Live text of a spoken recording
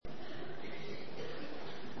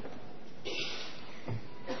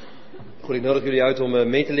Goed, ik nodig jullie uit om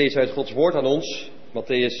mee te lezen uit Gods woord aan ons.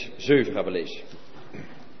 Mattheüs 7 gaan we lezen.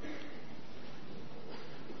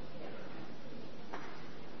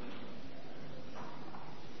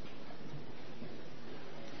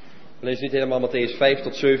 We lezen niet helemaal Mattheüs 5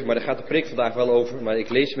 tot 7, maar daar gaat de preek vandaag wel over. Maar ik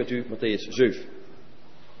lees met u Mattheüs 7.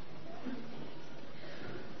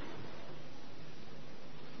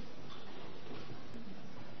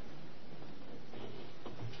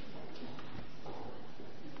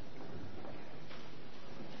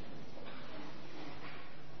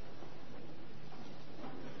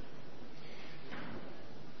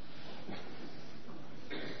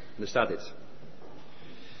 Er staat dit.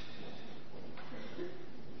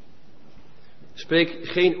 Spreek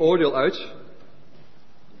geen oordeel uit,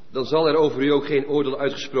 dan zal er over u ook geen oordeel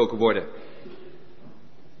uitgesproken worden.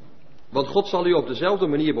 Want God zal u op dezelfde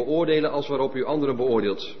manier beoordelen als waarop u anderen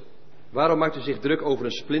beoordeelt. Waarom maakt u zich druk over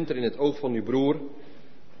een splinter in het oog van uw broer,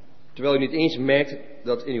 terwijl u niet eens merkt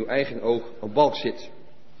dat in uw eigen oog een balk zit?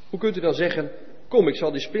 Hoe kunt u dan zeggen, kom, ik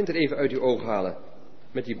zal die splinter even uit uw oog halen.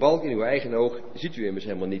 Met die balk in uw eigen oog ziet u immers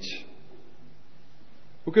helemaal niets.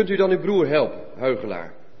 Hoe kunt u dan uw broer helpen,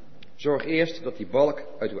 huichelaar? Zorg eerst dat die balk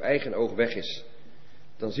uit uw eigen oog weg is.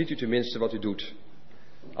 Dan ziet u tenminste wat u doet.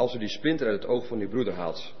 Als u die splinter uit het oog van uw broeder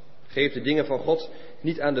haalt. Geef de dingen van God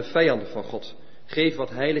niet aan de vijanden van God. Geef wat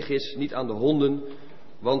heilig is niet aan de honden,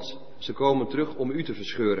 want ze komen terug om u te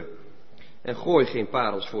verscheuren. En gooi geen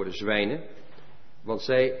parels voor de zwijnen, want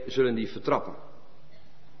zij zullen die vertrappen.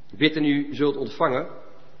 Bid en u zult ontvangen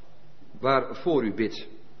waarvoor u bidt.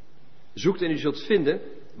 Zoekt en u zult vinden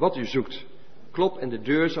wat u zoekt. Klop en de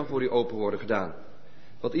deur zal voor u open worden gedaan.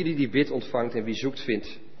 Want ieder die bidt ontvangt en wie zoekt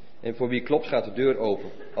vindt. En voor wie klopt gaat de deur open.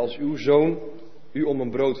 Als uw zoon u om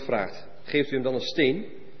een brood vraagt, geeft u hem dan een steen?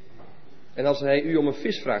 En als hij u om een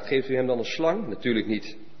vis vraagt, geeft u hem dan een slang? Natuurlijk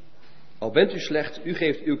niet. Al bent u slecht, u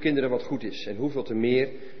geeft uw kinderen wat goed is. En hoeveel te meer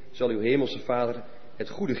zal uw hemelse Vader het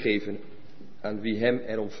goede geven aan wie hem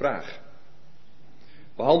erom vraagt.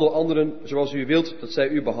 Behandel anderen zoals u wilt dat zij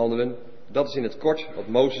u behandelen. Dat is in het kort wat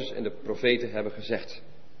Mozes en de profeten hebben gezegd.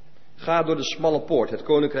 Ga door de smalle poort, het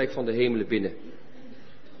koninkrijk van de hemelen binnen.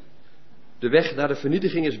 De weg naar de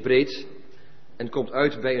vernietiging is breed en komt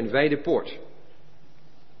uit bij een wijde poort.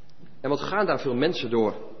 En wat gaan daar veel mensen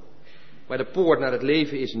door? Maar de poort naar het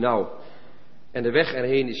leven is nauw en de weg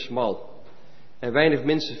erheen is smal. En weinig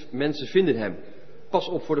mensen vinden hem. Pas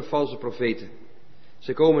op voor de valse profeten.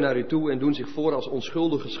 Zij komen naar u toe en doen zich voor als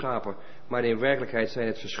onschuldige schapen, maar in werkelijkheid zijn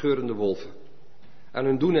het verscheurende wolven. Aan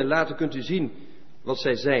hun doen en laten kunt u zien wat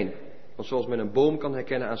zij zijn, want zoals men een boom kan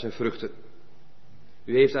herkennen aan zijn vruchten.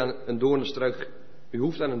 U hoeft aan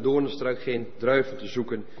een doornenstruik geen druiven te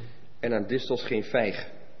zoeken en aan distels geen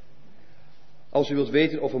vijg. Als u wilt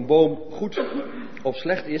weten of een boom goed of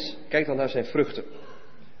slecht is, kijk dan naar zijn vruchten.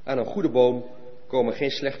 Aan een goede boom komen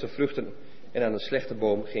geen slechte vruchten en aan een slechte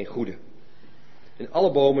boom geen goede. En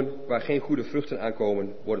alle bomen waar geen goede vruchten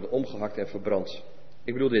aankomen, worden omgehakt en verbrand.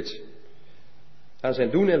 Ik bedoel dit. Aan zijn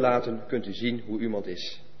doen en laten kunt u zien hoe iemand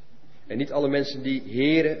is. En niet alle mensen die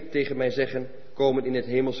Heere tegen mij zeggen, komen in het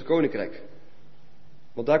hemelse koninkrijk.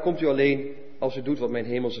 Want daar komt u alleen als u doet wat mijn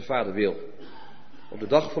hemelse Vader wil. Op de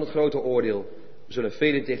dag van het grote oordeel zullen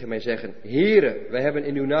velen tegen mij zeggen, Heere, wij hebben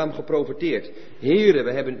in uw naam geprofeteerd. Heere,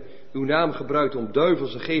 wij hebben uw naam gebruikt om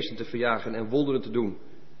duivelse geesten te verjagen en wonderen te doen.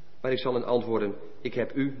 Maar ik zal hen antwoorden, ik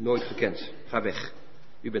heb u nooit gekend. Ga weg.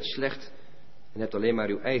 U bent slecht en hebt alleen maar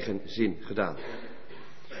uw eigen zin gedaan.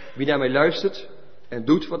 Wie naar mij luistert en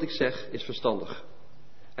doet wat ik zeg, is verstandig.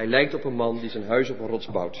 Hij lijkt op een man die zijn huis op een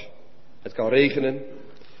rots bouwt. Het kan regenen,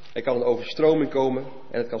 er kan een overstroming komen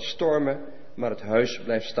en het kan stormen, maar het huis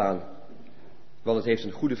blijft staan. Want het heeft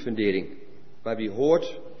een goede fundering. Maar wie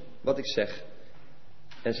hoort wat ik zeg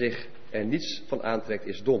en zich er niets van aantrekt,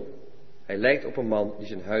 is dom. Hij lijkt op een man die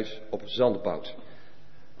zijn huis op zand bouwt.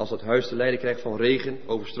 Als dat huis te lijden krijgt van regen,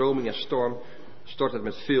 overstroming en storm, stort het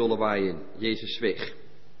met veel lawaai in. Jezus zweeg.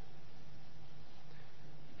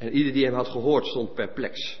 En ieder die hem had gehoord stond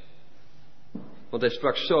perplex. Want hij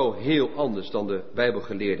sprak zo heel anders dan de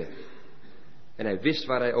Bijbelgeleerden. En hij wist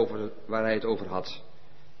waar hij het over had.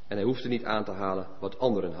 En hij hoefde niet aan te halen wat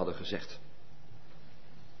anderen hadden gezegd.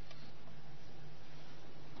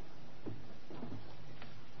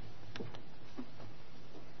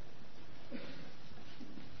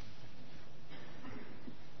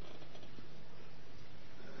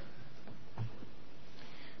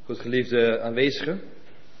 Goed, geliefde aanwezigen.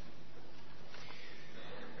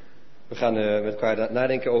 We gaan met elkaar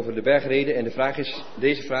nadenken over de bergreden. En de vraag is,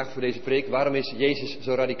 deze vraag voor deze preek, waarom is Jezus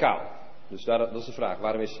zo radicaal? Dus dat is de vraag,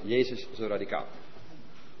 waarom is Jezus zo radicaal?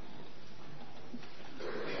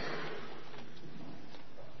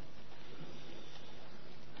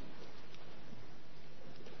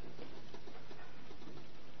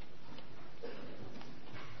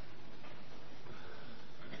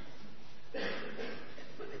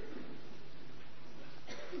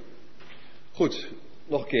 Goed,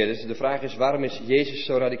 nog een keer. Dus de vraag is, waarom is Jezus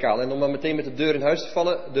zo radicaal? En om dan meteen met de deur in huis te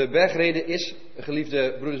vallen, de bergrede is,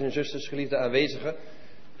 geliefde broeders en zusters, geliefde aanwezigen.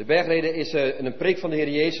 De bergrede is een preek van de Heer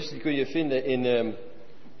Jezus, die kun je vinden in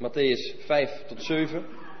Matthäus 5 tot 7.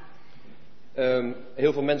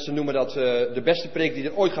 Heel veel mensen noemen dat de beste preek die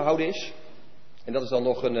er ooit gehouden is. En dat is dan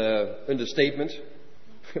nog een understatement,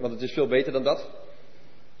 want het is veel beter dan dat.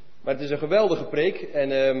 Maar het is een geweldige preek en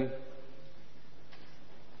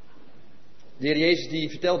de Heer Jezus die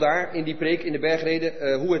vertelt daar in die preek, in de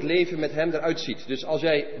bergrede, hoe het leven met hem eruit ziet. Dus als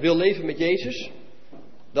jij wil leven met Jezus,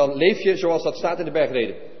 dan leef je zoals dat staat in de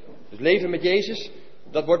bergrede. Dus leven met Jezus,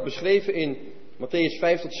 dat wordt beschreven in Matthäus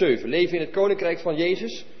 5 tot 7. Leven in het koninkrijk van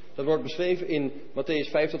Jezus, dat wordt beschreven in Matthäus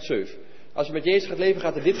 5 tot 7. Als je met Jezus gaat leven,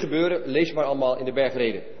 gaat er dit gebeuren. Lees maar allemaal in de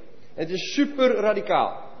bergrede. En het is super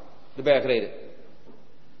radicaal, de bergrede.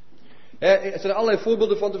 Er zijn allerlei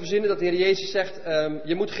voorbeelden van te verzinnen dat de Heer Jezus zegt,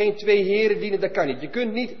 je moet geen twee heren dienen, dat kan niet. Je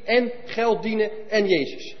kunt niet en geld dienen en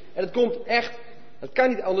Jezus. En dat komt echt, dat kan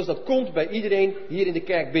niet anders, dat komt bij iedereen hier in de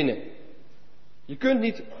kerk binnen. Je kunt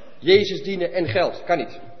niet Jezus dienen en geld, kan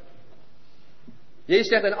niet. Jezus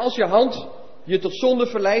zegt, en als je hand je tot zonde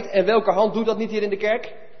verleidt, en welke hand doet dat niet hier in de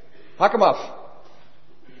kerk? Hak hem af.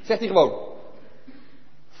 Zegt hij gewoon.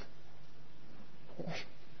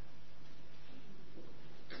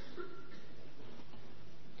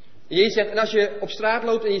 En Jezus zegt, en als je op straat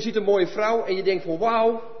loopt en je ziet een mooie vrouw en je denkt van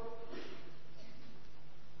wauw,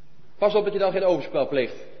 pas op dat je dan geen overspel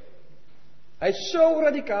pleegt. Hij is zo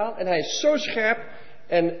radicaal en hij is zo scherp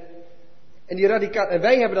en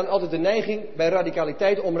wij hebben dan altijd de neiging bij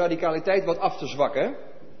radicaliteit om radicaliteit wat af te zwakken. Hè?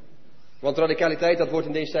 Want radicaliteit, dat wordt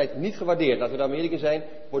in deze tijd niet gewaardeerd. Laten we daar maar eerlijk in zijn.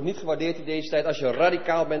 Wordt niet gewaardeerd in deze tijd. Als je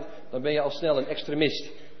radicaal bent, dan ben je al snel een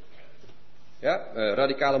extremist. Ja?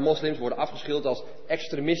 Radicale moslims worden afgeschilderd als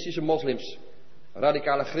extremistische moslims.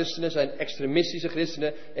 Radicale christenen zijn extremistische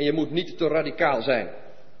christenen. En je moet niet te radicaal zijn.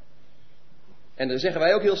 En dan zeggen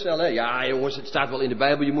wij ook heel snel, hè, ja jongens, het staat wel in de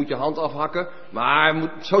Bijbel, je moet je hand afhakken.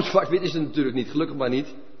 Maar zo zwart-wit is het natuurlijk niet, gelukkig maar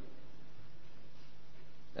niet.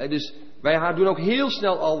 Dus wij doen ook heel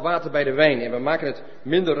snel al water bij de wijn en we maken het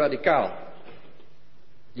minder radicaal.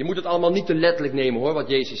 Je moet het allemaal niet te letterlijk nemen hoor, wat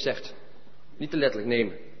Jezus zegt. Niet te letterlijk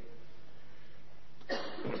nemen.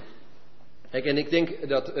 Kijk, en ik denk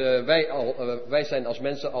dat wij zijn als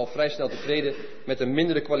mensen al vrij snel tevreden met een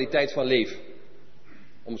mindere kwaliteit van leven.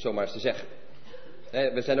 Om het zo maar eens te zeggen.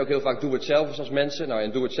 We zijn ook heel vaak doe-het-zelvers als mensen. Nou,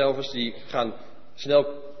 en doe-het-zelvers die gaan snel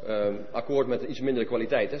akkoord met een iets mindere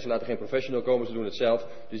kwaliteit. Hè. Ze laten geen professional komen, ze doen het zelf.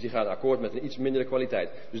 Dus die gaan akkoord met een iets mindere kwaliteit.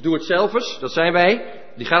 Dus doe-het-zelvers, dat zijn wij.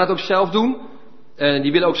 Die gaan het ook zelf doen.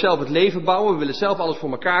 Die willen ook zelf het leven bouwen. We willen zelf alles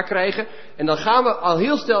voor elkaar krijgen. En dan gaan we al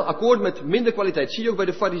heel snel akkoord met minder kwaliteit. Zie je ook bij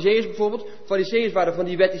de Farizeeërs bijvoorbeeld. Farizeeërs waren van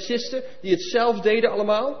die wetticisten die het zelf deden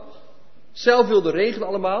allemaal. Zelf wilden regelen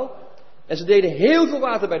allemaal. En ze deden heel veel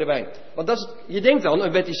water bij de wijn. Want dat is je denkt dan,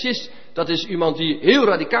 een wetticist, dat is iemand die heel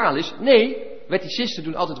radicaal is. Nee, wetticisten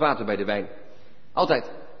doen altijd water bij de wijn.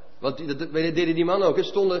 Altijd. Want dat deden die mannen ook. Ze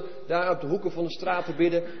stonden daar op de hoeken van de straat te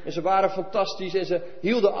bidden. En ze waren fantastisch en ze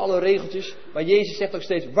hielden alle regeltjes. Maar Jezus zegt ook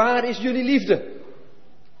steeds, waar is jullie liefde?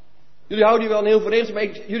 Jullie houden je wel aan heel veel regels, maar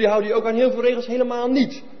jullie houden je ook aan heel veel regels helemaal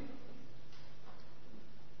niet.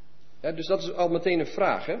 Ja, dus dat is al meteen een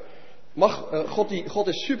vraag, hè. God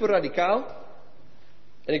is super radicaal.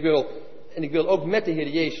 En ik wil ook met de Heer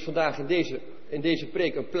Jezus vandaag in deze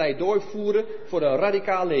preek een pleidooi voeren voor een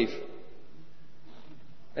radicaal leven.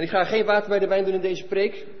 En ik ga geen water bij de wijn doen in deze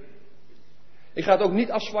preek. Ik ga het ook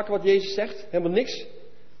niet afzwakken wat Jezus zegt. Helemaal niks.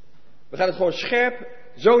 We gaan het gewoon scherp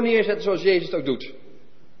zo neerzetten zoals Jezus het ook doet.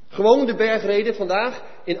 Gewoon de bergrede vandaag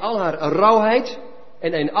in al haar rauwheid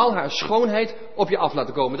en in al haar schoonheid op je af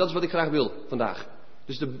laten komen. Dat is wat ik graag wil vandaag.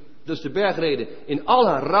 Dus de bergrede in al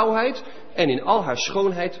haar rauwheid en in al haar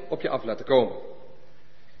schoonheid op je af laten komen.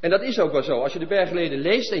 En dat is ook wel zo. Als je de bergrede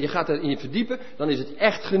leest en je gaat erin verdiepen, dan is het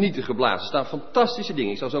echt genieten geblazen. Er staan fantastische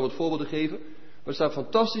dingen. Ik zal zo wat voorbeelden geven. Maar er staan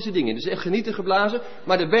fantastische dingen. Het is echt genieten geblazen.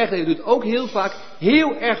 Maar de bergrede doet ook heel vaak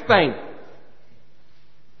heel erg pijn.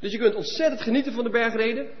 Dus je kunt ontzettend genieten van de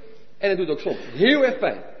bergrede. En het doet ook soms heel erg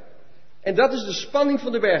pijn. En dat is de spanning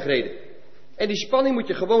van de bergrede. En die spanning moet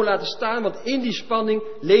je gewoon laten staan, want in die spanning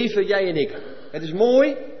leven jij en ik. Het is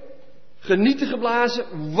mooi, genieten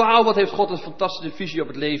geblazen, wauw, wat heeft God een fantastische visie op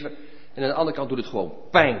het leven. En aan de andere kant doet het gewoon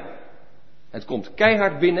pijn. Het komt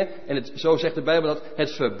keihard binnen en zo zegt de Bijbel dat,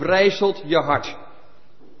 het verbrijzelt je hart.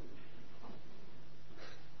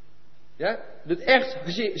 Ja, het doet echt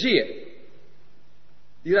zeer.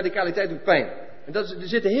 Die radicaliteit doet pijn. En er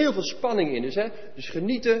zit heel veel spanning in, dus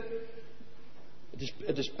genieten.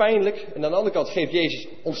 Het is pijnlijk. En aan de andere kant geeft Jezus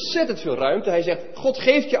ontzettend veel ruimte. Hij zegt, God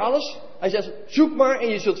geeft je alles. Hij zegt, zoek maar en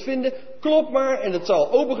je zult vinden. Klop maar en het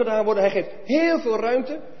zal opengedaan worden. Hij geeft heel veel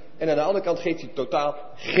ruimte. En aan de andere kant geeft hij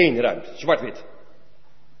totaal geen ruimte. Zwart-wit.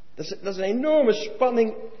 Dat is een enorme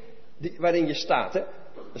spanning waarin je staat. Hè?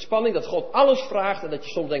 Een spanning dat God alles vraagt en dat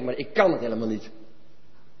je soms denkt, maar ik kan het helemaal niet.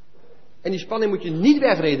 En die spanning moet je niet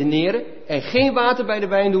wegredeneren en geen water bij de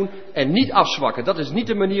wijn doen en niet afzwakken. Dat is niet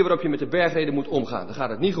de manier waarop je met de bergreden moet omgaan. Dan gaat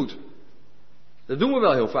het niet goed. Dat doen we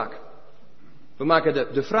wel heel vaak. We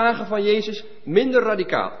maken de vragen van Jezus minder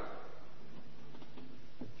radicaal.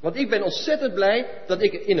 Want ik ben ontzettend blij dat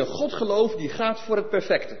ik in een God geloof die gaat voor het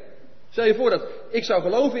perfecte. Stel je voor dat ik zou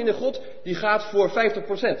geloven in een God die gaat voor 50%.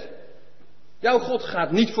 Jouw God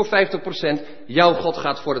gaat niet voor 50%. Jouw God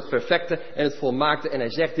gaat voor het perfecte en het volmaakte. En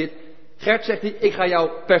hij zegt dit. Gert zegt hij, ik ga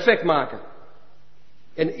jou perfect maken.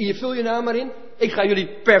 En hier vul je naam maar in. Ik ga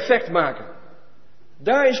jullie perfect maken.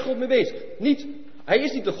 Daar is God mee bezig. Hij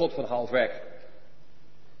is niet de God van half werk.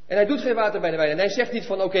 En hij doet geen water bij de wijn. En hij zegt niet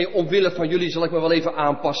van oké, omwille van jullie zal ik me wel even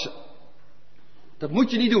aanpassen. Dat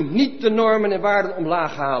moet je niet doen. Niet de normen en waarden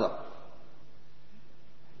omlaag halen.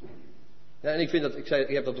 Ja, en ik vind dat, ik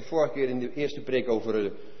heb dat de vorige keer in de eerste preek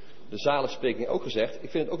over de zaligspreking ook gezegd. Ik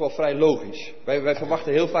vind het ook wel vrij logisch. Wij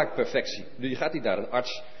verwachten heel vaak perfectie. Je gaat niet naar een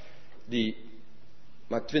arts die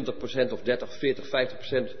maar 20% of 30, 40,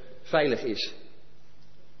 50% veilig is.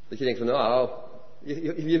 Dat je denkt van nou,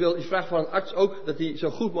 je vraagt van een arts ook dat hij zo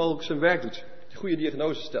goed mogelijk zijn werk doet. Die goede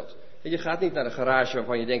diagnose stelt. En je gaat niet naar een garage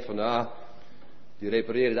waarvan je denkt van nou, die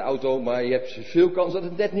repareren de auto, maar je hebt veel kans dat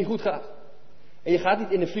het net niet goed gaat. En je gaat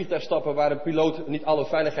niet in een vliegtuig stappen waar een piloot niet alle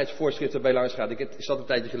veiligheidsvoorschriften bij langs gaat. Ik zat een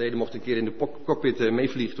tijdje geleden, mocht een keer in de cockpit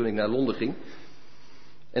meevliegen toen ik naar Londen ging.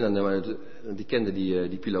 En dan die kende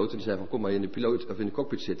die piloot en die zei van kom maar in de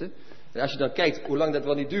cockpit zitten. En als je dan kijkt hoe lang dat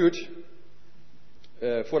wel niet duurt,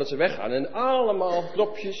 voordat ze weggaan. En allemaal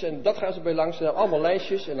knopjes en dat gaan ze bij langs. En allemaal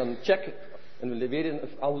lijstjes en dan check. En weer een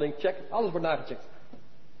handeling, check. Alles wordt nagecheckt.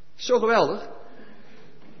 Zo geweldig.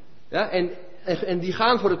 Ja, en die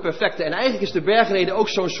gaan voor het perfecte. En eigenlijk is de bergreden ook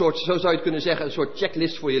zo'n soort, zo zou je het kunnen zeggen, een soort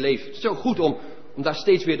checklist voor je leven. Het is zo goed om daar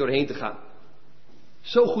steeds weer doorheen te gaan.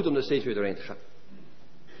 Zo goed om daar steeds weer doorheen te gaan.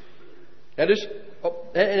 Ja, dus,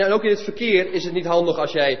 en ook in het verkeer is het niet handig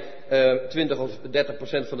als jij 20 of 30%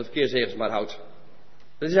 van de verkeersregels maar houdt.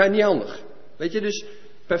 Dat is eigenlijk niet handig. Weet je, dus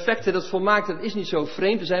perfecte, dat volmaakte, dat is niet zo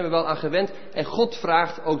vreemd. Daar zijn we wel aan gewend. En God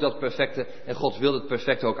vraagt ook dat perfecte. En God wil het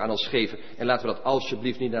perfecte ook aan ons geven. En laten we dat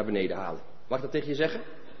alsjeblieft niet naar beneden halen. Mag ik dat tegen je zeggen?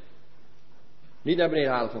 Niet naar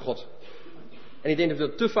beneden halen van God. En ik denk dat we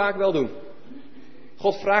dat te vaak wel doen.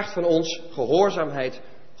 God vraagt van ons gehoorzaamheid.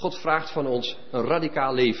 God vraagt van ons een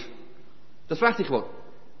radicaal leven. Dat vraagt hij gewoon.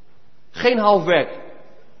 Geen half werk.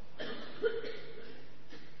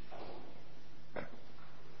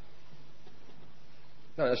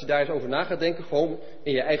 Nou, als je daar eens over na gaat denken, gewoon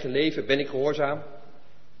in je eigen leven, ben ik gehoorzaam?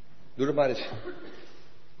 Doe dat maar eens.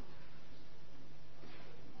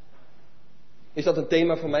 Is dat een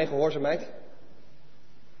thema van mijn gehoorzaamheid?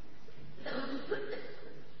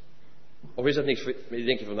 Of is dat niks? Dan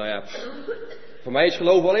denk je van, nou ja, voor mij is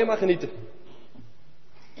geloven alleen maar genieten.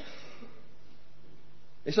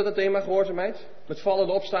 Is dat een thema gehoorzaamheid? Met vallen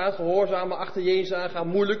en opstaan, gehoorzamen, achter Jezus aangaan,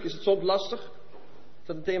 moeilijk, is het soms lastig? Is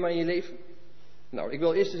dat een thema in je leven? Nou, ik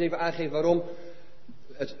wil eerst eens even aangeven waarom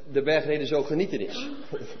de bergreden zo genieten is.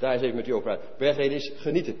 Daar eens even met u over praten. Bergreden is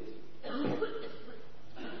genieten.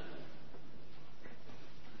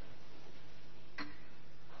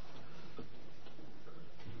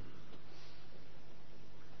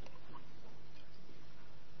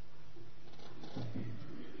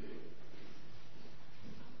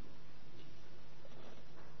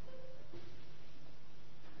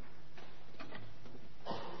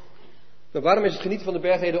 Nou, waarom is het genieten van de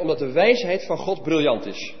bergreden? Omdat de wijsheid van God briljant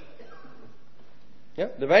is.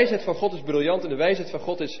 Ja? De wijsheid van God is briljant en de wijsheid van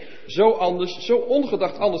God is zo anders, zo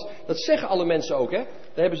ongedacht anders. Dat zeggen alle mensen ook, hè.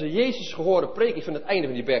 Dan hebben ze Jezus gehoord preken. Ik vind het einde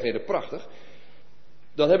van die bergreden prachtig.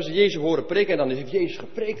 Dan hebben ze Jezus horen preken en dan heeft Jezus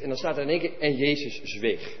gepreekt en dan staat er in één keer en Jezus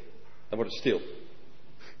zweeg. Dan wordt het stil.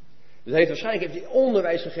 Dus hij heeft waarschijnlijk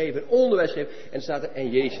onderwijs gegeven en dan staat er en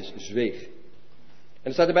Jezus zweeg. En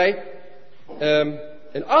dan staat erbij,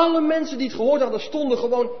 en alle mensen die het gehoord hadden stonden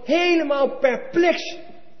gewoon helemaal perplex.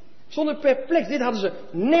 Stonden perplex. Dit hadden ze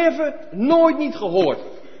nooit niet gehoord.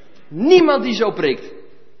 Niemand die zo preekt.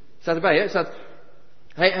 Staat erbij, hè? Staat,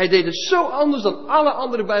 hij deed het zo anders dan alle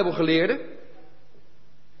andere Bijbelgeleerden.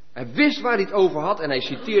 Hij wist waar hij het over had en hij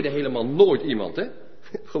citeerde helemaal nooit iemand, hè?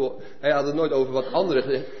 Gewoon, hij had het nooit over wat anderen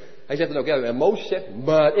gezegd. Hij zegt dan ook, ja, Mozes zegt,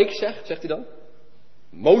 maar ik zeg, zegt hij dan.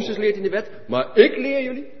 Mozes leert in de wet, maar ik leer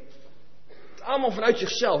jullie. allemaal vanuit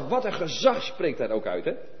zichzelf. Wat een gezag spreekt daar ook uit,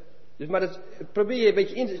 hè? Dus, maar dat probeer je een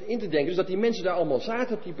beetje in te denken. Dus dat die mensen daar allemaal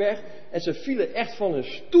zaten op die berg. En ze vielen echt van hun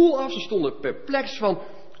stoel af. Ze stonden perplex van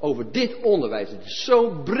over dit onderwijs. Het is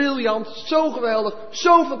zo briljant, zo geweldig,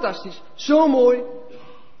 zo fantastisch, zo mooi.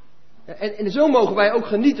 En zo mogen wij ook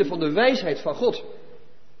genieten van de wijsheid van God.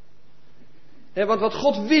 Want wat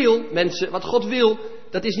God wil, mensen, wat God wil,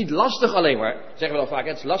 dat is niet lastig alleen maar. Zeggen we dan vaak,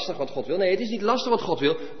 het is lastig wat God wil. Nee, het is niet lastig wat God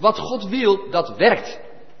wil. Wat God wil, dat werkt.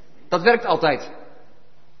 Dat werkt altijd.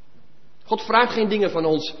 God vraagt geen dingen van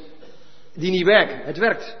ons die niet werken. Het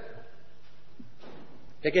werkt.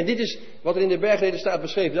 Kijk, en dit is wat er in de bergreden staat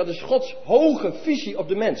beschreven. Dat is Gods hoge visie op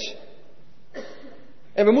de mens.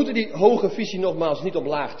 En we moeten die hoge visie nogmaals niet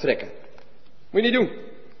omlaag trekken. Moet je niet doen.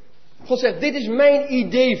 God zegt, dit is mijn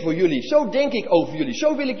idee voor jullie. Zo denk ik over jullie.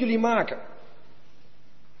 Zo wil ik jullie maken.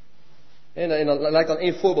 En dan laat ik dan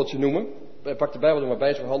één voorbeeldje noemen. Pak de Bijbel er maar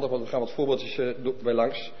bij, zo handig, want we gaan wat voorbeeldjes bij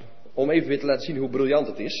langs. Om even weer te laten zien hoe briljant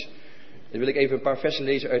het is. Dan wil ik even een paar versen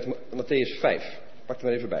lezen uit Mattheüs 5. Pak er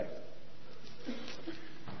maar even bij.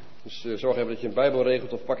 Dus zorg even dat je een Bijbel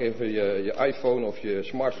regelt of pak even je iPhone of je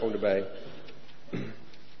smartphone erbij.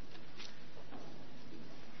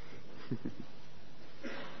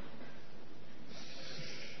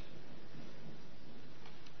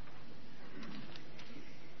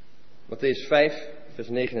 Mattheüs 5, vers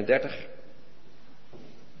 39.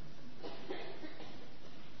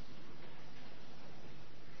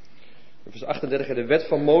 Vers 38. De wet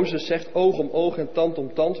van Mozes zegt oog om oog en tand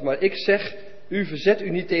om tand. Maar ik zeg, u verzet u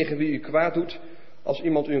niet tegen wie u kwaad doet. Als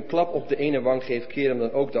iemand u een klap op de ene wang geeft, keer hem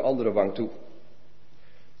dan ook de andere wang toe.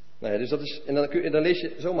 Nou ja, dus dat is, en dan lees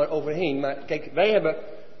je zomaar overheen. Maar kijk, wij hebben,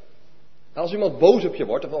 als iemand boos op je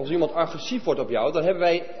wordt, of als iemand agressief wordt op jou, dan hebben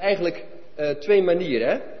wij eigenlijk twee manieren,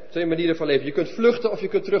 hè? Twee manieren van leven. Je kunt vluchten of je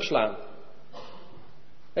kunt terugslaan.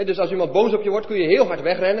 Dus als iemand boos op je wordt, kun je heel hard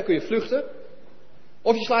wegrennen, kun je vluchten.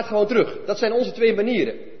 Of je slaat gewoon terug. Dat zijn onze twee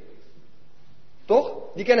manieren.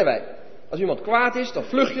 Toch? Die kennen wij. Als iemand kwaad is, dan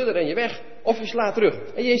vlucht je, dan ren je weg. Of je slaat terug.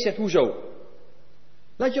 En Jezus zegt, hoezo?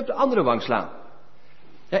 Laat je op de andere wang slaan.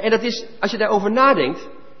 Ja, en dat is, als je daarover nadenkt,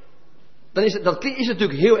 dan is het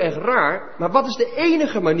natuurlijk heel erg raar. Maar wat is de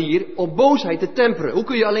enige manier om boosheid te temperen? Hoe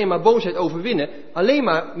kun je alleen maar boosheid overwinnen? Alleen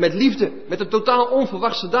maar met liefde. Met een totaal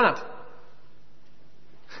onverwachte daad.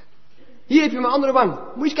 Hier heb je mijn andere wang.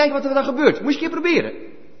 Moet je eens kijken wat er dan gebeurt. Moet je eens een keer proberen.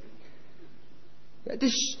 Ja,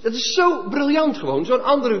 dat is zo briljant gewoon. Zo'n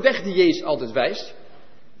andere weg die Jezus altijd wijst.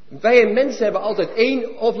 Wij mensen hebben altijd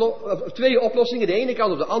twee oplossingen. De ene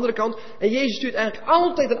kant of de andere kant. En Jezus stuurt eigenlijk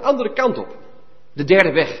altijd een andere kant op. De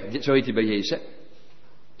derde weg. Zo heet hij bij Jezus. Hè?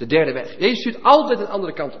 De derde weg. Jezus stuurt altijd een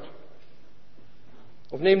andere kant op.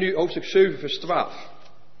 Of neem nu hoofdstuk 7 vers 12.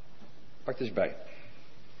 Pak het eens bij.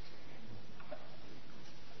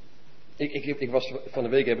 Van de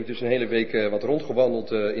week heb ik dus een hele week wat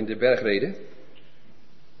rondgewandeld in de bergreden.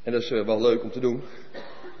 En dat is wel leuk om te doen.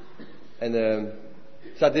 En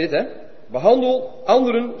staat dit, hè? Behandel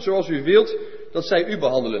anderen zoals u wilt dat zij u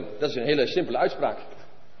behandelen. Dat is een hele simpele uitspraak.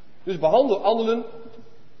 Dus behandel anderen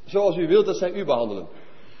zoals u wilt dat zij u behandelen.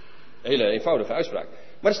 Hele eenvoudige uitspraak.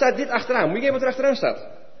 Maar er staat dit achteraan. Moet je kijken wat er achteraan staat.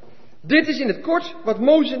 Dit is in het kort wat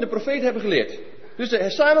Mozes en de profeten hebben geleerd. Dus de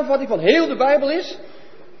samenvatting van heel de Bijbel is,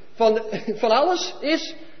 van alles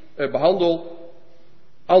is, behandel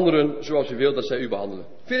anderen zoals u wilt dat zij u behandelen.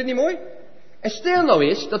 Vind je het niet mooi? En stel nou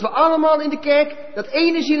eens dat we allemaal in de kerk dat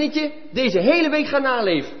ene zinnetje deze hele week gaan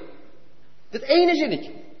naleven. Dat ene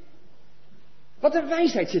zinnetje. Wat een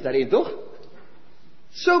wijsheid zit daarin, toch?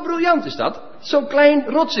 Zo briljant is dat. Zo'n klein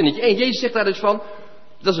rotzinnetje. En Jezus zegt daar dus van,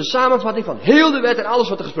 dat is een samenvatting van heel de wet en alles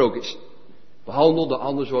wat er gesproken is. Behandel de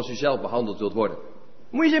ander zoals u zelf behandeld wilt worden.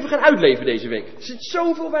 Moet je eens even gaan uitleven deze week. Er zit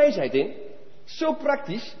zoveel wijsheid in. Zo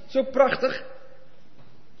praktisch. Zo prachtig.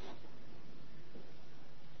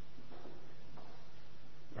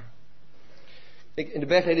 In de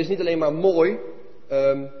bergreden is niet alleen maar mooi,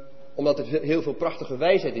 omdat er heel veel prachtige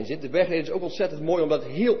wijsheid in zit. De bergreden is ook ontzettend mooi omdat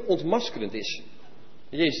het heel ontmaskerend is.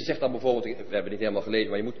 Jezus zegt dan bijvoorbeeld, we hebben het niet helemaal gelezen,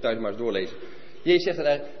 maar je moet het thuis maar eens doorlezen. Jezus zegt dan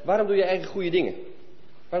eigenlijk, waarom doe je eigenlijk goede dingen?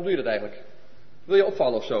 Waarom doe je dat eigenlijk? Wil je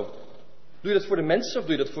opvallen of zo? Doe je dat voor de mensen of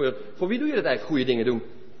doe je dat voor wie doe je dat eigenlijk, goede dingen doen?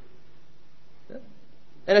 Ja?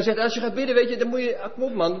 En hij zegt, als je gaat bidden, weet je, dan moet je, kom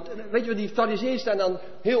op man, weet je wat, die farizeeën staan dan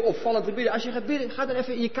heel opvallend te bidden. Als je gaat bidden, ga dan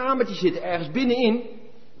even in je kamertje zitten, ergens binnenin.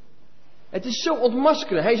 Het is zo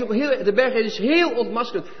ontmaskerend. De bergreden is heel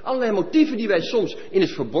ontmaskerend. Allerlei motieven die wij soms in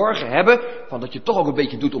het verborgen hebben, van dat je toch ook een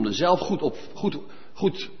beetje doet om er zelf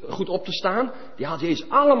goed op te staan, die haalt Jezus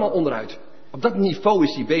allemaal onderuit. Op dat niveau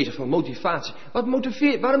is hij bezig van motivatie. Wat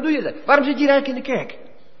motiveert? Waarom doe je dat? Waarom zit je hier eigenlijk in de kerk?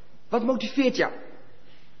 Wat motiveert jou?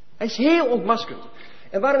 Hij is heel ontmaskerend.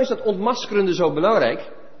 En waarom is dat ontmaskerende zo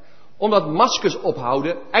belangrijk? Omdat maskers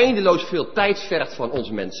ophouden eindeloos veel tijd vergt van ons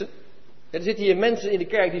mensen. Er zitten hier mensen in de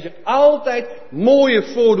kerk die zich altijd mooier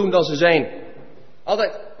voordoen dan ze zijn.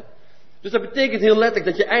 Altijd. Dus dat betekent heel letterlijk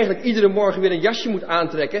dat je eigenlijk iedere morgen weer een jasje moet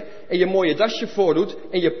aantrekken. En je mooie dasje voordoet.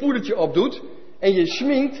 En je poedertje opdoet. En je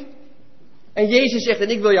schminkt. En Jezus zegt, en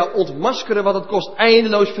ik wil jou ontmaskeren, want het kost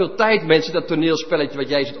eindeloos veel tijd, mensen, dat toneelspelletje wat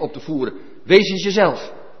jij zit op te voeren. Wees eens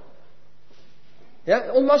jezelf.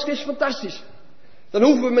 Ja, ontmaskeren is fantastisch. Dan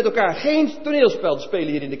hoeven we met elkaar geen toneelspel te spelen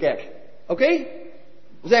hier in de kerk. Oké?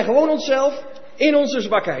 We zijn gewoon onszelf in onze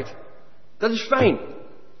zwakheid. Dat is fijn.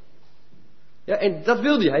 Ja, en dat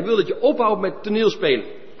wilde hij. Hij wil dat je ophoudt met toneelspelen.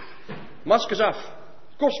 Maskers af.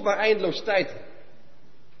 Kost maar eindeloos tijd.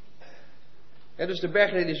 Ja, dus de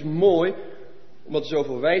bergreden is mooi, omdat er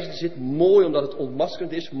zoveel wijsheid zit. Mooi omdat het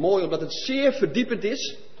ontmaskerend is. Mooi omdat het zeer verdiepend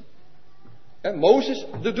is. Ja, Mozes,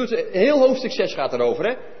 doet een heel hoofdstuk 6 gaat erover.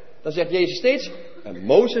 Hè? Dan zegt Jezus steeds, en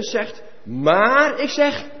Mozes zegt, maar ik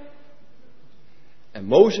zeg. En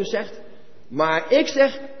Mozes zegt, maar ik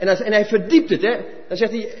zeg. En hij verdiept het. Hè? Dan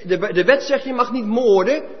zegt hij, de wet zegt je mag niet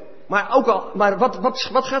moorden. Maar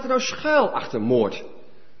wat gaat er nou schuil achter moord?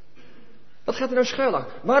 Wat gaat er nou schuil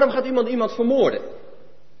achter? Waarom gaat iemand vermoorden?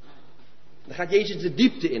 Dan gaat Jezus de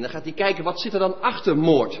diepte in. Dan gaat hij kijken, wat zit er dan achter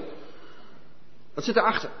moord? Wat zit er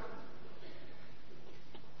achter?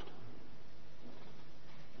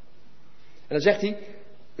 En dan zegt hij,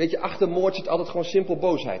 weet je, achter moord zit altijd gewoon simpel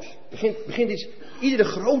boosheid. Begint iets, iedere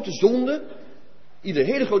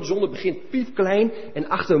hele grote zonde begint piepklein en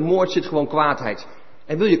achter moord zit gewoon kwaadheid.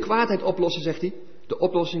 En wil je kwaadheid oplossen, zegt hij, de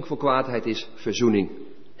oplossing voor kwaadheid is verzoening.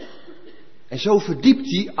 En zo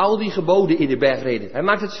verdiept hij al die geboden in de bergreden. Hij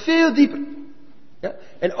maakt het veel dieper. Ja?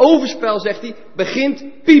 En overspel, zegt hij,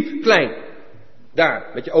 begint piepklein.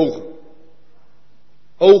 Daar, met je ogen.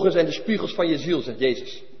 Ogen zijn de spiegels van je ziel, zegt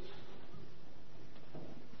Jezus.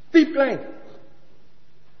 Piepklein.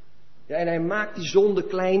 Ja, en hij maakt die zonde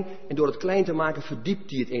klein. En door het klein te maken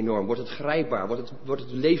verdiept hij het enorm. Wordt het grijpbaar. Wordt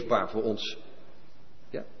het leefbaar voor ons.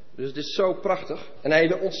 Ja, dus het is zo prachtig. En hij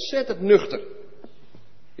is ontzettend nuchter.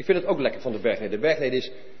 Ik vind het ook lekker van de bergreden. De bergreden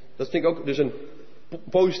is, dat vind ik ook dus een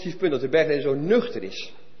positief punt, dat de bergreden zo nuchter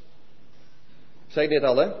is. Zei ik net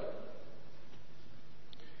al, hè?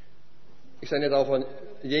 Ik zei net al van,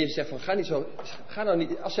 Jezus zegt van, ga nou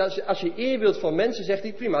niet, als je eer wilt van mensen, zegt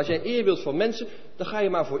hij, prima, als jij eer wilt van mensen, dan ga je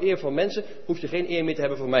maar voor eer van mensen, hoef je geen eer meer te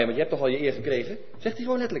hebben van mij, want je hebt toch al je eer gekregen. Zegt hij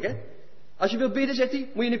gewoon letterlijk, hè? Als je wilt bidden, zegt hij,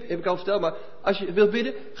 moet je niet, heb ik al verteld, maar als je wilt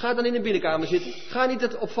bidden, ga dan in de binnenkamer zitten. Ga niet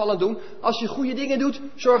het opvallend doen. Als je goede dingen doet,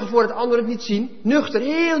 zorg ervoor dat anderen het niet zien. Nuchter,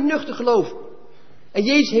 heel nuchter geloof. En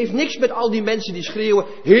Jezus heeft niks met al die mensen die schreeuwen,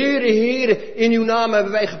 Heere, Heere, in uw naam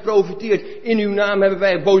hebben wij geprofiteerd. In uw naam hebben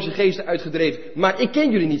wij boze geesten uitgedreven. Maar ik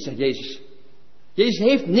ken jullie niet, zegt Jezus. Jezus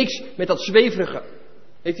heeft niks met dat zweverige.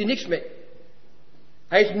 Heeft hij niks mee.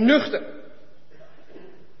 Hij is nuchter.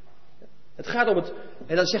 Het gaat om het,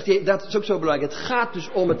 en dan zegt hij, dat is ook zo belangrijk, het gaat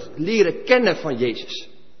dus om het leren kennen van Jezus.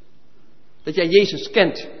 Dat jij Jezus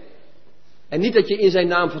kent. En niet dat je in zijn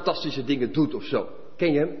naam fantastische dingen doet of zo.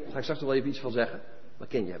 Ken je hem? Daar ga ik straks nog wel even iets van zeggen. Maar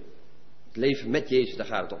ken je hem? Het leven met Jezus, daar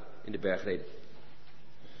gaat het om, in de bergreden.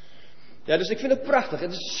 Ja, dus ik vind het prachtig.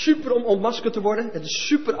 Het is super om ontmaskerd te worden. Het is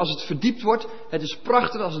super als het verdiept wordt. Het is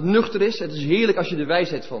prachtig als het nuchter is. Het is heerlijk als je de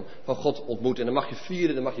wijsheid van God ontmoet. En dan mag je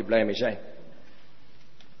vieren, dan mag je blij mee zijn.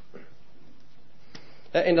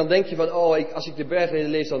 En dan denk je van, als ik de bergreden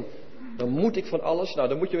lees, dan moet ik van alles. Nou,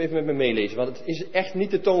 dan moet je even met me meelezen. Want het is echt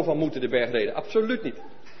niet de toon van moeten, de bergreden. Absoluut niet.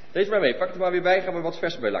 Lees maar mee, pak het maar weer bij, gaan we wat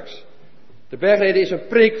versen bij langs. De bergreden is een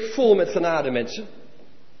preek vol met genade, mensen.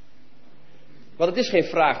 Want het is geen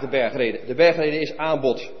vraag, de bergreden. De bergreden is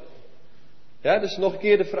aanbod. Ja, dus nog een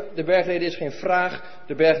keer, de bergreden is geen vraag,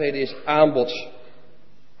 de bergreden is aanbod.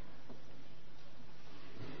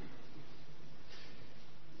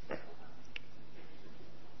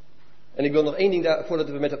 En ik wil nog één ding, voordat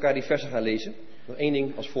we met elkaar die versen gaan lezen, nog één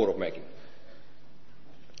ding als vooropmerking.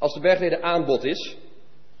 Als de bergreden aanbod is,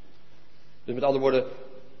 dus met andere woorden,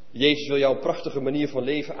 Jezus wil jou een prachtige manier van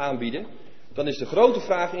leven aanbieden, dan is de grote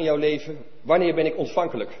vraag in jouw leven, wanneer ben ik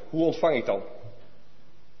ontvankelijk? Hoe ontvang ik dan?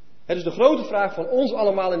 Dus de grote vraag van ons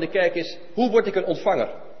allemaal in de kerk is, hoe word ik een ontvanger?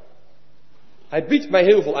 Hij biedt mij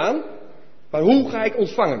heel veel aan, maar hoe ga ik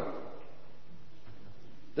ontvangen?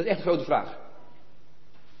 Dat is echt een grote vraag.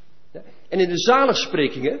 En in de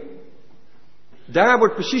zaligsprekingen, daar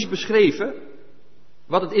wordt precies beschreven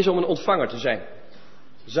wat het is om een ontvanger te zijn.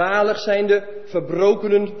 Zalig zijn de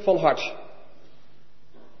verbrokenen van hart.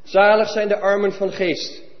 Zalig zijn de armen van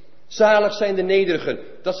geest. Zalig zijn de nederigen.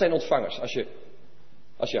 Dat zijn ontvangers.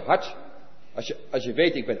 Als je hart Als je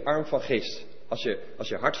weet, ik ben arm van geest. Als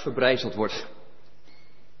je hart verbrijzeld wordt.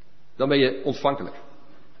 Dan ben je ontvankelijk.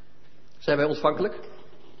 Zijn wij ontvankelijk?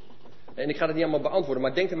 En ik ga het niet allemaal beantwoorden,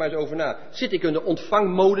 maar denk er maar eens over na. Zit ik in de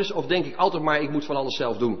ontvangmodus of denk ik altijd maar, ik moet van alles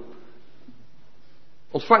zelf doen?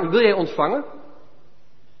 Wil jij ontvangen?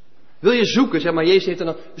 Wil je zoeken? Zeg maar, Jezus heeft er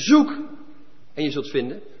dan, zoek en je zult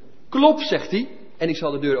vinden. Klop, zegt hij, en ik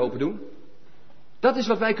zal de deur open doen. Dat is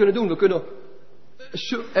wat wij kunnen doen. We kunnen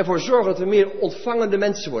ervoor zorgen dat we meer ontvangende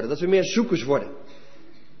mensen worden. Dat we meer zoekers worden.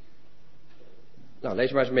 Nou,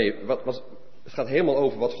 lees maar eens mee. Het gaat helemaal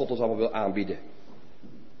over wat God ons allemaal wil aanbieden.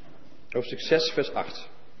 Hoofdstuk 6, vers 8.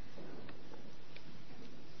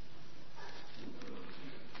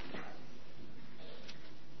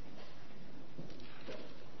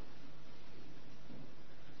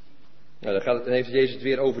 Nou, dan heeft Jezus het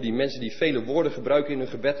weer over die mensen die vele woorden gebruiken in hun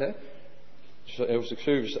gebed. Hè? Hoofdstuk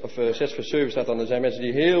 6 vers 7 staat dan, er zijn mensen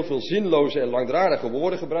die heel veel zinloze en langdradige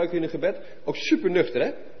woorden gebruiken in hun gebed. Ook super nuchter,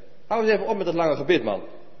 hè? Hou eens even op met dat lange gebed, man.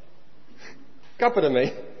 Kappen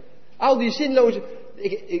ermee. Al die zinloze...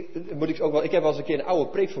 Ik heb wel eens een keer een oude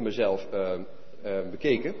preek van mezelf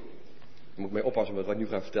bekeken. Daar moet ik mee oppassen met wat ik nu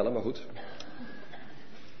ga vertellen, maar goed.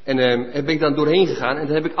 En ben ik dan doorheen gegaan en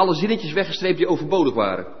dan heb ik alle zinnetjes weggestreept die overbodig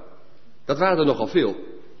waren. Dat waren er nogal veel.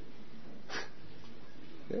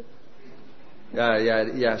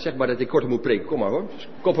 Ja, zeg maar dat ik korter moet preken. Kom maar hoor.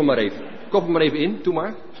 Kop hem maar even. Kop hem maar even in. Doe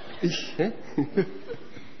maar.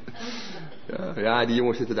 Ja, die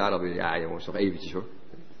jongens zitten daar alweer. Ja, jongens, nog eventjes hoor.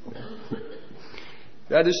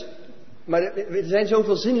 Ja, dus... Maar er zijn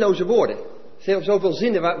zoveel zinloze woorden. Er zijn zoveel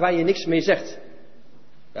zinnen waar je niks mee zegt.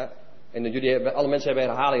 Ja? En alle mensen hebben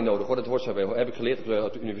herhaling nodig hoor. Dat woord heb ik geleerd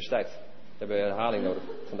op de universiteit. Ze hebben herhaling nodig.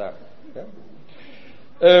 Vandaar. Ja?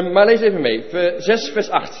 Maar lees even mee. 6 vers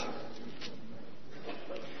 8.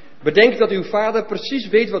 Bedenk dat uw vader precies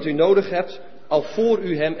weet wat u nodig hebt, al voor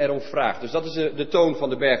u hem erom vraagt. Dus dat is de toon van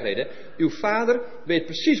de bergreden. Uw vader weet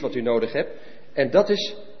precies wat u nodig hebt. En dat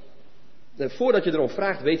is, voordat je erom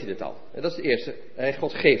vraagt, weet hij het al. En dat is het eerste. Hij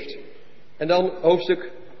God geeft. En dan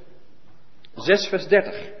hoofdstuk 6 vers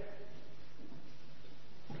 30.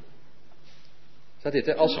 Staat dit,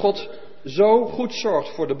 hè? Als God zo goed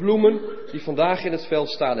zorgt voor de bloemen die vandaag in het veld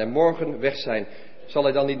staan en morgen weg zijn, zal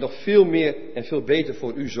hij dan niet nog veel meer en veel beter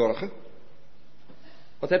voor u zorgen?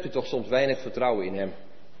 Wat hebt u toch soms weinig vertrouwen in hem?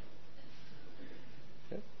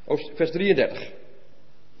 Vers 33.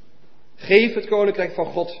 Geef het koninkrijk van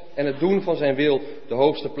God en het doen van zijn wil de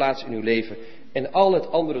hoogste plaats in uw leven. En al het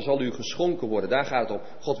andere zal u geschonken worden. Daar gaat het om.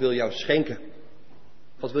 God wil jou schenken.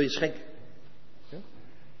 God wil je schenken.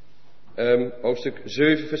 Hoofdstuk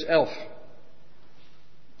 7 vers 11.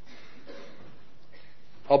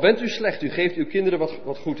 Al bent u slecht, u geeft uw kinderen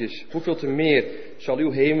wat goed is. Hoeveel te meer zal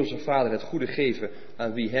uw hemelse Vader het goede geven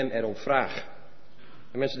aan wie hem erom vraagt.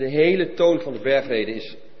 En mensen, de hele toon van de bergreden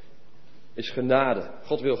is genade.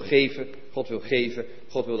 God wil geven, God wil geven,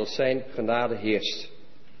 God wil dat zijn genade heerst.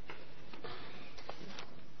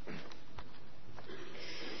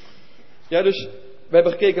 Ja, dus we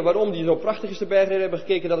hebben gekeken waarom die zo prachtig is, de bergreden. We hebben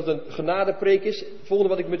gekeken dat het een genadepreek is. Het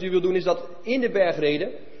volgende wat ik met u wil doen is dat in de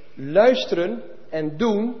bergreden luisteren en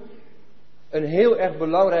doen een heel erg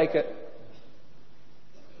belangrijke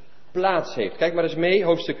plaats heeft. Kijk maar eens mee,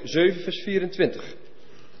 hoofdstuk 7 vers 24.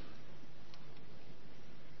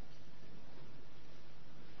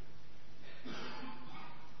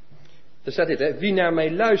 Daar staat dit, hè. Wie naar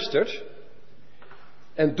mij luistert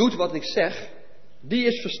en doet wat ik zeg, die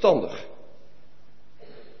is verstandig.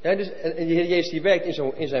 Ja, dus, en de Heer Jezus die werkt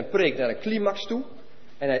in zijn preek naar een climax toe.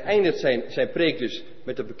 En hij eindigt zijn preek dus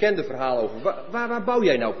met het bekende verhaal over waar bouw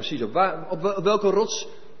jij nou precies op? Op welke rots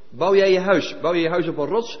bouw jij je huis? Bouw je je huis op een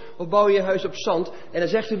rots of bouw je je huis op zand? En dan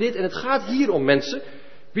zegt hij dit, en het gaat hier om mensen.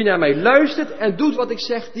 Wie naar mij luistert en doet wat ik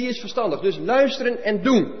zeg, die is verstandig. Dus luisteren en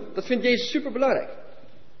doen. Dat vindt Jezus super belangrijk.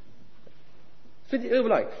 Dat vindt hij heel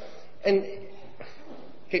belangrijk. En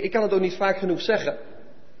kijk, ik kan het ook niet vaak genoeg zeggen.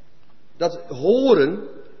 Dat horen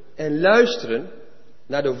en luisteren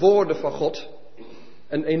naar de woorden van God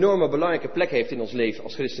een enorme belangrijke plek heeft in ons leven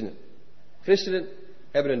als christenen. Christenen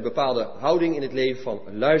hebben een bepaalde houding in het leven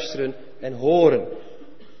van luisteren en horen.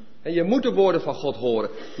 En je moet de woorden van God horen.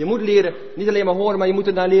 Je moet leren, niet alleen maar horen, maar je moet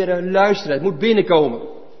ernaar leren luisteren. Het moet binnenkomen.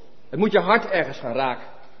 Het moet je hart ergens gaan raken.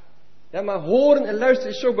 Ja, maar horen en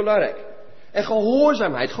luisteren is zo belangrijk. En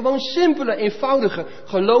gehoorzaamheid, gewoon simpele, eenvoudige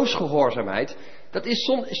geloofsgehoorzaamheid. Dat is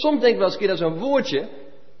soms denk ik wel eens een keer dat is een woordje.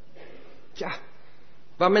 Tja,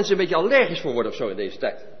 waar mensen een beetje allergisch voor worden of zo in deze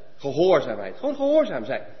tijd. Gehoorzaamheid. Gewoon gehoorzaam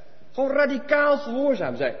zijn. Gewoon radicaal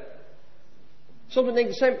gehoorzaam zijn. Soms denk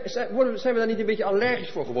ik, zijn we daar niet een beetje allergisch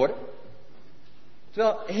voor geworden?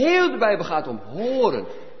 Terwijl heel de Bijbel gaat om horen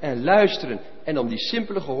en luisteren en om die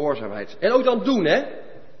simpele gehoorzaamheid. En ook dan doen, hè?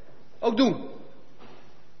 Ook doen.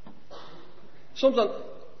 Soms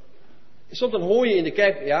dan hoor je in de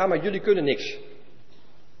kerk, ja, maar jullie kunnen niks.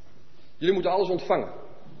 Jullie moeten alles ontvangen.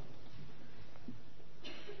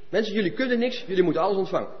 Mensen, jullie kunnen niks, jullie moeten alles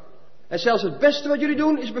ontvangen. En zelfs het beste wat jullie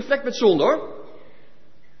doen is bevlekt met zonde, hoor.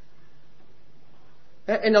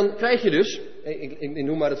 En dan krijg je dus, ik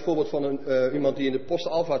noem maar het voorbeeld van iemand die in de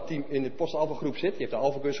Post-Alpha-team, in de Post-Alpha-groep zit. Die heeft de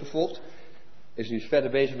Alpha-cursus gevolgd. Is nu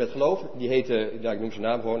verder bezig met geloof. Die heet, ik noem zijn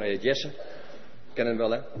naam gewoon, hij heet Jesse. Ik ken hem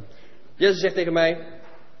wel, hè. Jesse zegt tegen mij,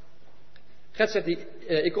 Gert zegt hij,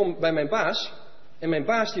 ik kom bij mijn baas. En mijn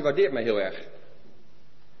baas die waardeert mij heel erg.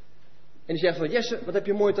 En die zegt van, Jesse, wat heb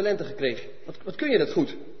je mooie talenten gekregen. Wat kun je dat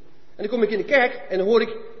goed. En dan kom ik in de kerk en dan hoor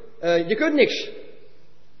ik, je kunt niks.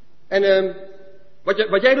 En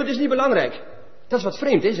wat jij doet is niet belangrijk. Dat is wat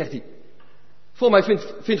vreemd, hè, zegt hij. Volgens mij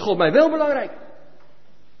vindt God mij wel belangrijk.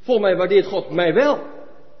 Volgens mij waardeert God mij wel.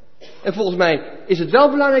 En volgens mij is het wel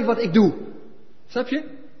belangrijk wat ik doe. Snap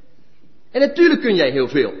je? En natuurlijk kun jij heel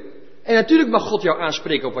veel. En natuurlijk mag God jou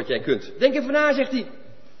aanspreken op wat jij kunt. Denk even na, zegt hij.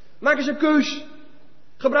 Maak eens een keus.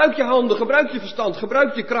 Gebruik je handen, gebruik je verstand,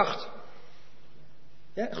 gebruik je kracht.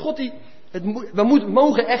 Ja, God we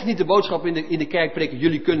mogen echt niet de boodschap in de kerk preken,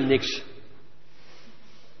 jullie kunnen niks.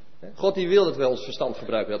 God die wil dat we ons verstand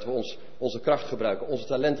gebruiken, dat we onze kracht gebruiken, onze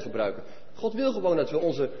talent gebruiken. God wil gewoon dat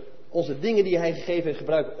we onze dingen die hij gegeven heeft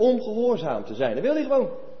gebruiken om gehoorzaam te zijn. Dat wil hij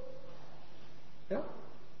gewoon. Ja?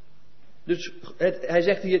 Dus hij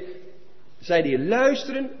zegt hier, zij die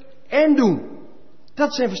luisteren en doen.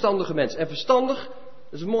 Dat zijn verstandige mensen. En verstandig,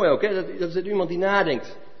 dat is mooi ook, hè? Dat is iemand die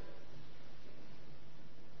nadenkt.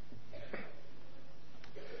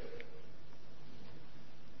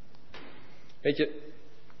 Weet je,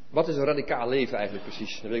 wat is een radicaal leven eigenlijk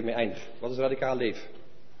precies? Daar wil ik mee eindigen. Wat is een radicaal leven?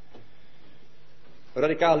 Een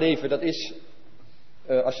radicaal leven, dat is,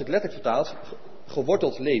 als je het letterlijk vertaalt,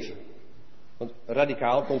 geworteld leven. Want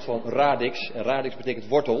radicaal komt van radix, en radix betekent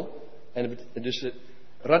wortel. En dus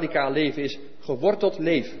radicaal leven is geworteld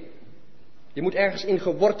leven. Je moet ergens in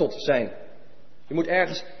geworteld zijn.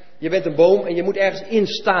 Je bent een boom en je moet ergens in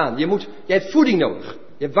staan. Je hebt voeding nodig.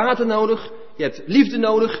 Je hebt water nodig. Je hebt liefde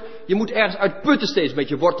nodig. Je moet ergens uitputten steeds met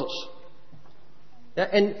je wortels. Ja,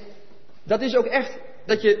 en dat is ook echt,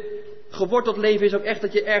 dat je geworteld leven is ook echt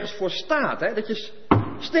dat je ergens voor staat. Hè? Dat je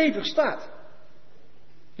stevig staat.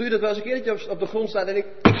 Doe je dat wel eens een keer, dat je op de grond staat en ik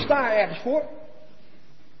sta ergens voor?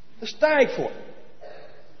 Daar sta ik voor.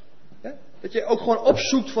 Ja? Dat je ook gewoon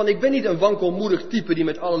opzoekt van, ik ben niet een wankelmoedig type die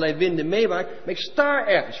met allerlei winden meemaakt, maar ik sta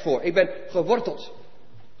ergens voor. Ik ben geworteld.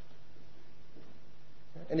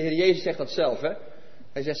 En de Heer Jezus zegt dat zelf, hè.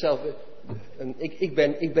 Hij zegt zelf, ik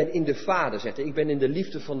ben in de Vader, zegt hij. Ik ben in de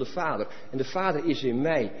liefde van de Vader. En de Vader is in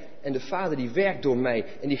mij. En de Vader die werkt door mij.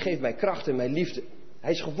 En die geeft mij kracht en mij liefde.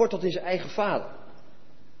 Hij is geworteld in zijn eigen Vader.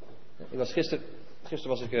 Gisteren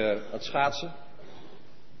was ik aan het schaatsen.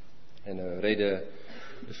 En reden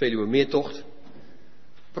de Veluwe Meertocht.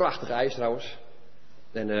 Prachtig ijs trouwens.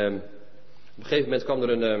 En op een gegeven moment kwam er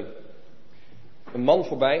een man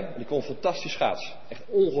voorbij, die kon fantastisch schaatsen. Echt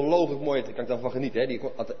ongelooflijk mooi, daar kan ik daarvan genieten. Hè? Die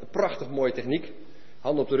had een prachtig mooie techniek.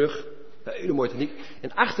 Handen op de rug, een hele mooie techniek.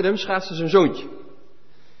 En achter hem schaatste zijn zoontje.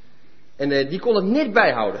 En die kon het net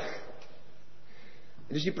bijhouden.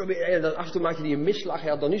 Dus die probeerde, af en toe maakte hij een misslag. Hij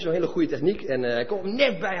had nog niet zo'n hele goede techniek. En hij kon hem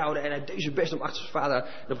net bijhouden. En hij deed zijn best om achter zijn vader. En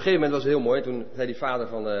op een gegeven moment was het heel mooi. Toen zei die vader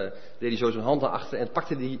deed hij zo zijn hand naar achter. En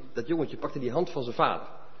dat jongetje pakte die hand van zijn vader.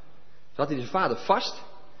 Toen had hij zijn vader vast.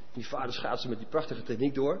 Die vader schaatste met die prachtige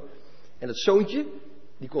techniek door. En dat zoontje,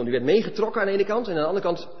 die werd meegetrokken aan de ene kant. En aan de andere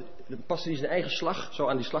kant paste hij zijn eigen slag zo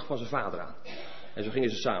aan die slag van zijn vader aan. En zo gingen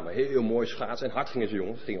ze samen. Heel mooi schaatsen. En hard gingen ze,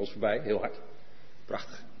 jongens. Gingen ons voorbij. Heel hard.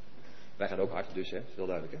 Prachtig. Wij gaan ook hard, dus, hè. Dat is heel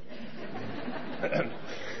duidelijk, hè.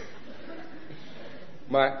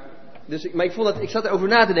 Maar ik zat erover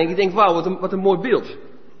na te denken. Ik denk, wauw, wat een mooi beeld.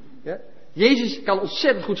 Ja? Jezus kan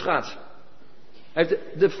ontzettend goed schaatsen. Hij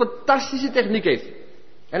heeft de fantastische techniek heeft.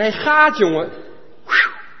 En hij gaat, jongen.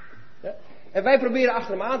 Ja? En wij proberen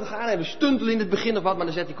achter hem aan te gaan. En we stuntelen in het begin of wat. Maar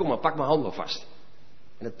dan zegt hij, kom maar, pak mijn hand wel vast.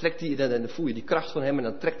 En dan trekt hij, dan voel je die kracht van hem. En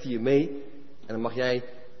dan trekt hij je mee. En dan mag jij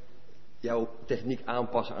jouw techniek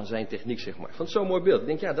aanpassen aan zijn techniek, zeg maar. Ik vond het zo'n mooi beeld. Ik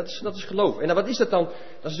denk, ja, dat is geloof. En dan, wat is dat dan? Dat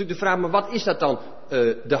is natuurlijk de vraag, maar wat is dat dan?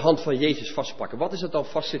 De hand van Jezus vastpakken. Wat is dat dan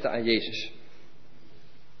vastzitten aan Jezus?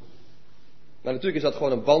 Nou, natuurlijk is dat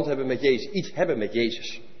gewoon een band hebben met Jezus. Iets hebben met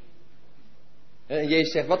Jezus. En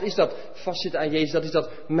Jezus zegt, wat is dat vastzitten aan Jezus? Dat is dat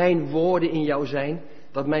mijn woorden in jou zijn.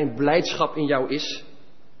 Dat mijn blijdschap in jou is.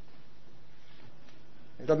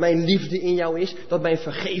 Dat mijn liefde in jou is. Dat mijn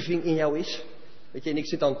vergeving in jou is. Weet je, en ik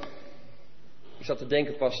zat te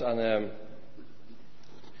denken pas aan,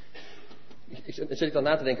 zit ik dan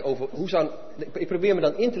na te denken over, ik probeer me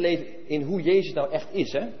dan in te leven in hoe Jezus nou echt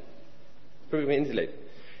is, hè. Ik probeer me in te leven.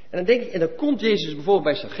 En dan denk ik, en dan komt Jezus bijvoorbeeld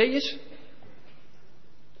bij Zacchaeus.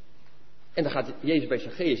 En dan gaat Jezus bij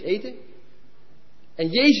Zacchaeus eten. En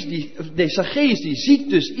Zacchaeus die ziet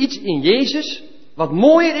dus iets in Jezus wat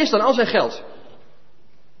mooier is dan al zijn geld.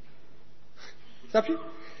 Snap je?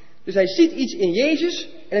 Dus hij ziet iets in Jezus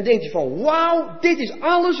en dan denkt hij van wauw, dit is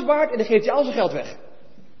alles waard en dan geeft hij al zijn geld weg.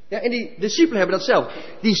 Ja, en die discipelen hebben dat zelf.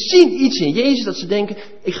 Die zien iets in Jezus dat ze denken,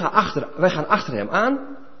 wij gaan achter hem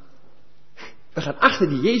aan. We gaan achter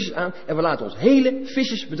die Jezus aan en we laten ons hele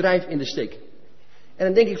vissersbedrijf in de steek. En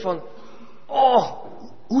dan denk ik van,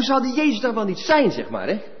 hoe zal die Jezus dan wel niet zijn, zeg maar,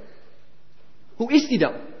 hè? Hoe is die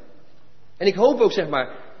dan? En ik hoop ook, zeg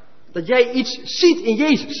maar, dat jij iets ziet in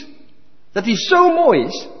Jezus. Dat hij zo mooi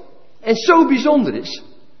is en zo bijzonder is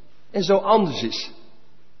en zo anders is.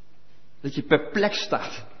 Dat je perplex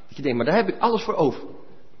staat. Dat je denkt, maar daar heb ik alles voor over.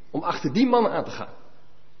 Om achter die mannen aan te gaan.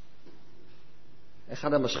 En ga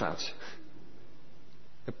dan maar schaatsen.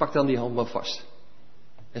 En pak dan die hand maar vast.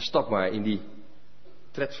 En stap maar in die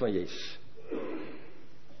tred van Jezus.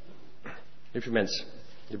 Lieve mensen,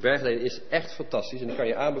 de bergreden is echt fantastisch. En ik kan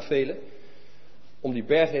je aanbevelen om die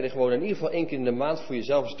bergreden gewoon in ieder geval 1 keer in de maand voor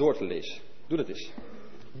jezelf eens door te lezen. Doe dat eens.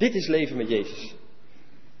 Dit is leven met Jezus.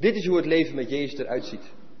 Dit is hoe het leven met Jezus eruit ziet.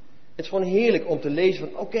 Het is gewoon heerlijk om te lezen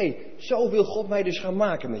van oké, zo wil God mij dus gaan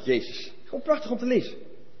maken met Jezus. Gewoon prachtig om te lezen.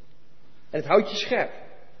 En het houdt je scherp.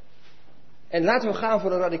 En laten we gaan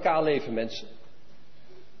voor een radicaal leven, mensen.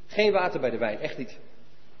 Geen water bij de wijn, echt niet.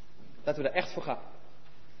 Laten we er echt voor gaan.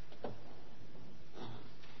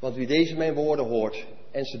 Want wie deze mijn woorden hoort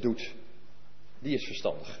en ze doet, die is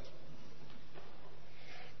verstandig.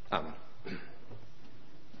 Amen.